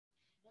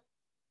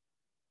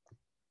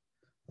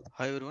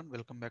Hi everyone,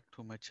 welcome back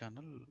to my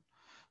channel.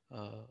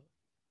 Uh,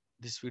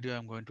 this video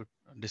I'm going to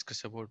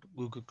discuss about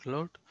Google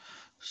Cloud.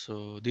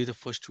 So this is the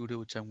first video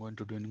which I'm going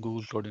to do in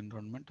Google Cloud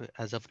environment.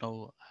 As of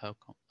now,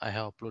 I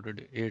have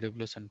uploaded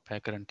AWS and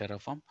Packer and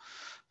Terraform.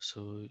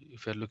 So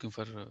if you're looking,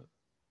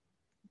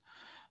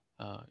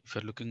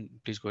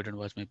 please go ahead and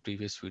watch my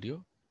previous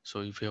video. So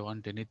if you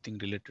want anything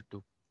related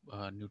to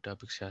new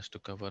topics has to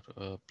cover,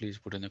 please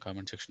put in the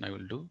comment section. I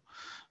will do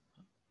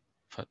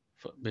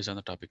based on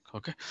the topic.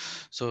 Okay,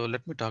 so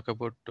let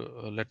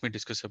me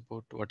discuss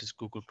about what is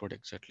Google Cloud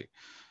exactly.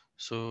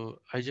 So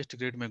I just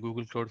created my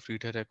Google Cloud free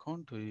tier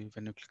account. When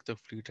you click the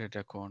free tier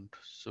account,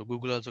 so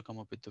Google also come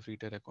up with the free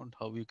tier account.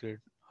 How we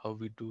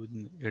do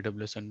in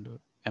AWS and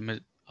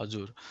MS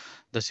Azure,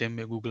 the same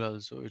way Google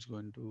also is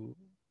going to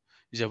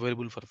is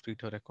available for free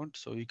tier account.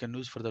 So you can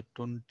use for the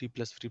 20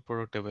 plus free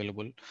product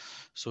available.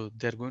 So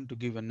they're going to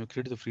give, when you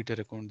create the free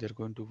tier account, they're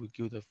going to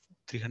give the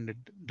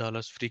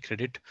 $300 free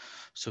credit.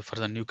 So for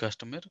the new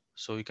customer,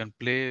 so you can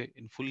play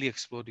in fully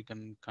explore. You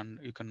can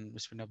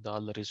spin up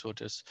all the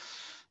resources.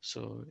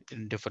 So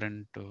in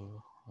different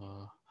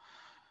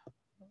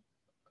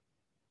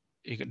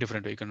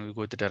different way. You can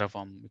go with the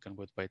Terraform, you can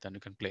go with Python, you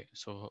can play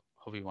so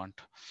how we want.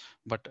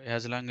 But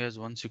as long as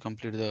once you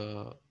complete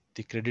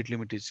the credit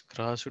limit is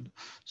crossed,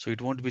 so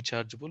it won't be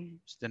chargeable.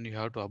 Then you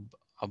have to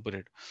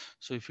upgrade.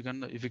 So if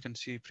you can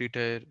see free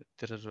tier,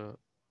 there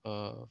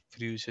are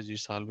free usage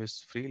is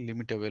always free,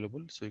 limit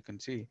available. So you can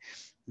see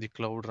the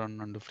cloud run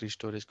and the free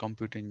storage,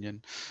 compute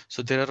engine.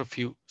 So there are a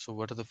few. So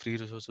what are the free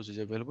resources is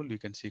available? You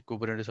can see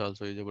Kubernetes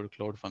also is about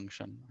cloud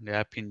function and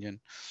app engine.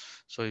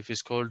 So if you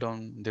scroll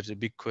down, there's a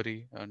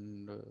BigQuery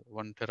and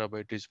 1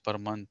 terabyte is per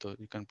month.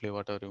 You can play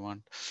whatever you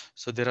want.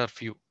 So there are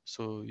few.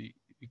 So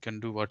you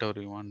can do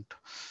whatever you want.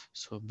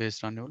 So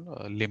based on your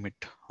limit.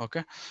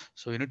 Okay.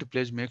 So you need to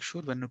please make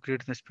sure when you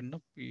create a spin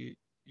up,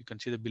 you can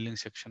see the billing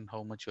section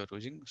how much you are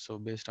using. So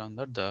based on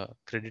that, the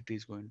credit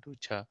is going to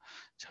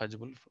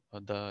chargeable.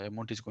 The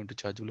amount is going to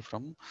chargeable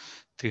from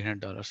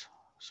 $300.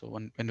 So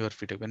when you are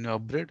fit, when you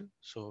upgrade,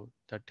 so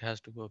that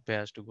has to go, pay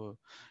has to go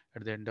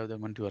at the end of the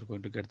month. You are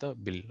going to get the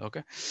bill.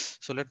 Okay.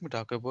 So let me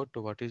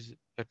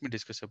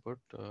discuss about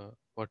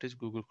what is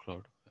Google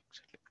Cloud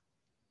exactly.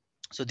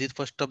 So this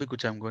first topic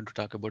which I'm going to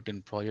talk about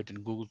in project in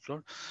Google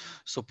Cloud.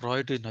 So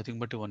project is nothing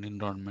but one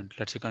environment.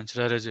 Let's say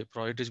consider as a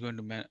project is going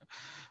to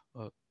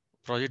uh,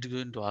 project is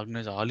going to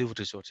organize all your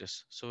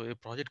resources. So a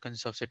project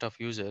consists of set of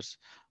users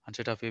and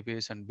set of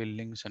APIs and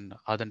buildings and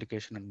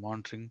authentication and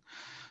monitoring.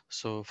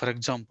 So for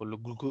example,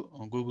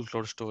 Google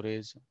Cloud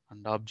Storage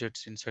and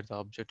objects inside the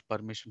object,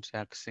 permissions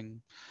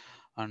accessing,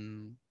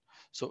 and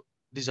so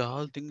these are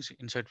all things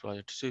inside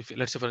project. So if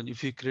let's say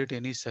if you create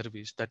any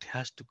service that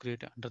has to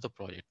create under the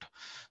project,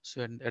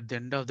 so and at the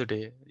end of the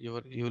day,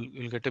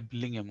 you'll get a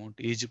billing amount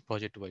each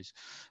project wise.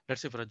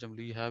 Let's say for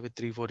example, you have a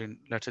three four in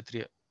let's say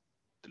three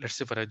let's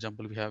say for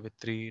example we have a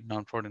three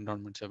non-fraud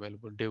environments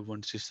available, dev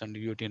one sys and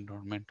UAT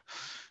environment.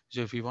 So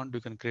if you want,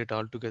 you can create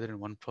all together in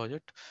one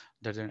project.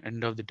 That's the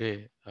end of the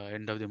day,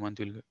 end of the month,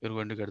 you're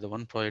going to get the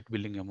one project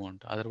billing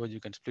amount. Otherwise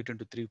you can split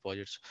into three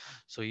projects.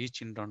 So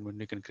each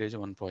environment you can create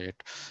one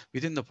project.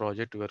 Within the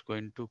project we are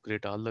going to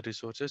create all the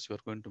resources. We are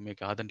going to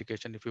make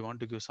authentication. If you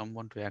want to give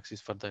someone to access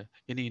for the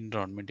any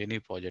environment, any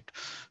project,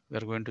 we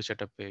are going to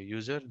set up a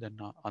user. Then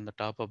on the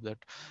top of that,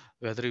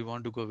 whether you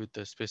want to go with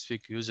a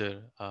specific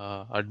user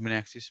admin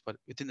access for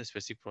within the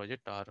specific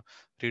project or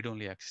read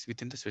only access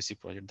within the specific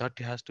project, that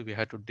has to be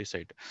had to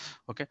decide.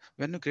 Okay,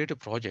 when you create a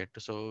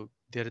project, so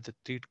there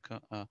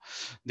are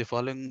the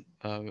following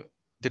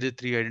there is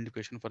three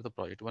identification for the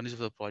project. One is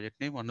for the project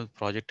name, one is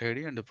project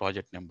ID, and the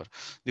project number.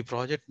 The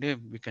project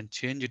name we can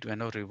change it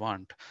whenever we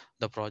want.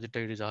 The project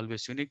ID is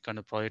always unique and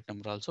the project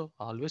number also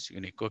always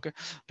unique. Okay,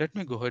 let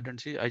me go ahead and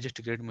see. I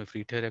just created my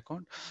free tier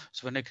account.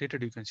 So when I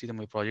created, you can see that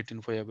my project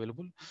info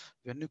available.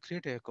 When you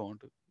create an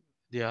account,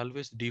 they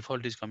always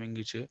default is coming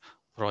is a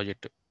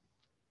project,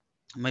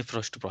 my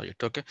first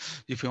project. Okay,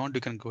 if you want,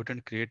 you can go ahead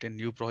and create a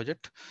new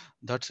project.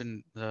 That's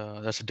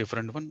a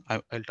different one.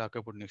 I'll talk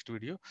about next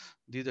video.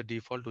 These are the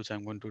default which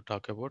I'm going to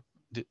talk about,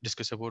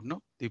 discuss about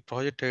now. The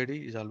project ID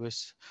is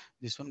always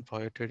this one,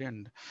 project ID.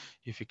 And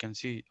if you can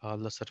see all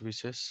the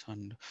services,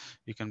 and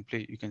you can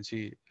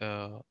see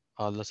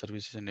all the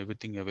services and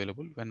everything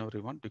available. Whenever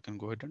you want, you can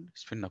go ahead and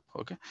spin up.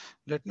 Okay,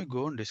 let me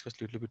go and discuss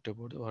a little bit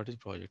about what is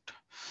project.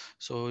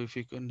 So if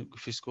you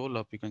scroll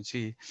up, you can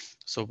see.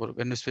 So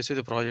when you specify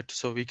the project,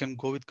 so we can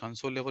go with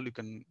console level. You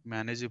can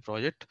manage the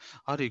project,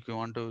 or if you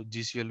want to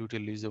GCL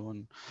utility is the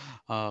one,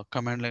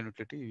 command line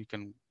utility. You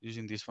can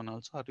using this one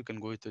also, or you can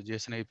go with the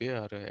JSON API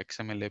or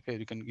XML API.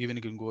 You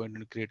can go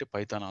and create a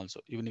Python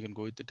also. Even you can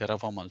go with the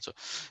Terraform also.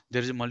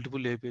 There is a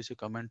multiple APIs,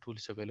 command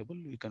tools available.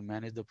 You can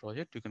manage the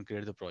project. You can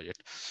create the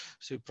project.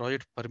 So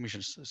project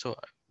permissions. So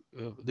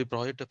the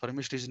project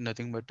permission is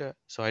nothing but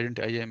so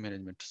identity IAM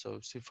management. So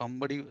see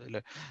somebody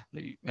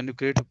when you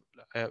create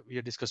we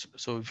are discussed.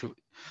 So if you,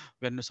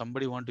 when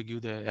somebody want to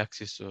give the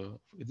access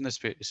in the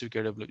specific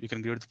AW, you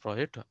can give the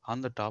project.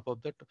 On the top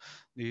of that,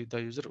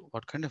 the user,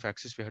 what kind of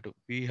access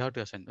we have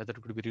to assign, whether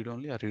it could be read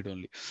only or read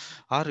only,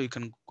 or you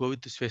can go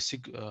with the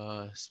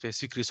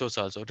specific resource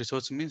also.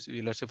 Resource means,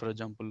 let's say for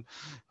example,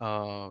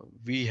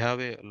 we have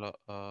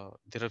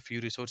there are few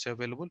resources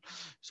available.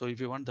 So if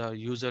you want the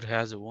user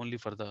has only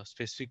for the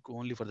specific,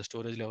 only for the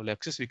storage level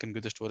access, we can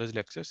give the storage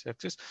access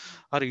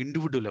or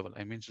individual level.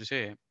 I mean to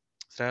say,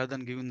 rather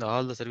than giving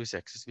all the service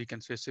access, we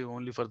can specify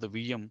only for the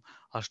VM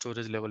or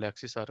storage level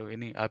access or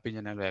any app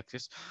engine level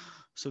access.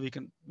 So we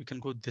can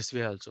go this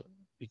way also.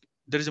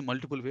 There is a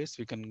multiple ways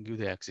we can give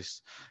the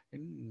access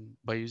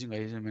by using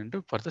IAM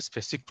window for the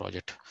specific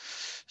project.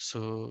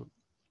 So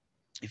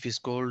if you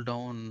scroll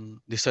down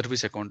the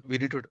service account, we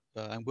need to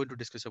I'm going to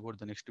discuss about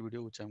the next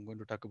video, which I'm going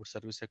to talk about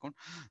service account.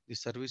 The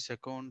service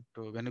account,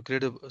 when you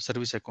create a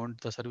service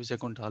account, the service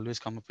account always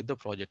come up with the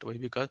project. Why?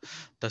 Because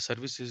the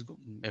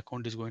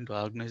account is going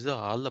to organize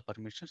all the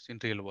permissions in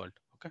real world.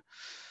 Okay.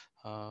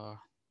 uh,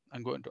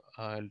 I'm going to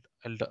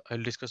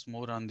I'll discuss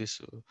more on this,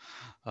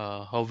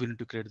 how we need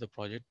to create the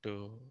project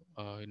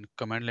in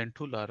command line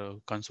tool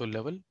or console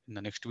level in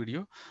the next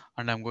video.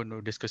 And I'm going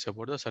to discuss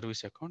about the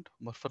service account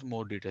more for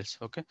more details.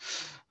 Okay.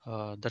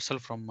 That's all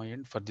from my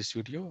end for this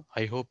video.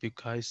 I hope you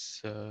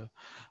guys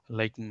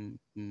like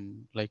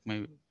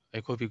my,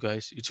 I hope you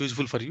guys it's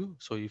useful for you.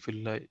 So if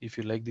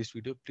you like this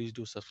video, please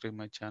do subscribe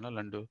my channel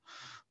and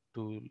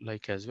to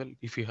like as well.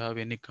 If you have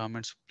any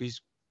comments,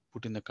 please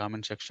put in the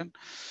comment section.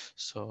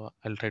 So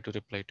I'll try to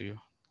reply to you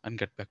and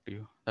get back to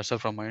you. That's all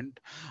from my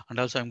end. And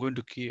also I'm going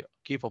to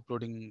keep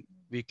uploading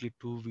weekly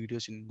 2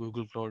 videos in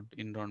Google Cloud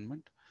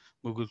environment.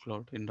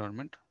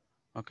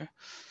 Okay.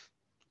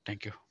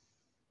 Thank you.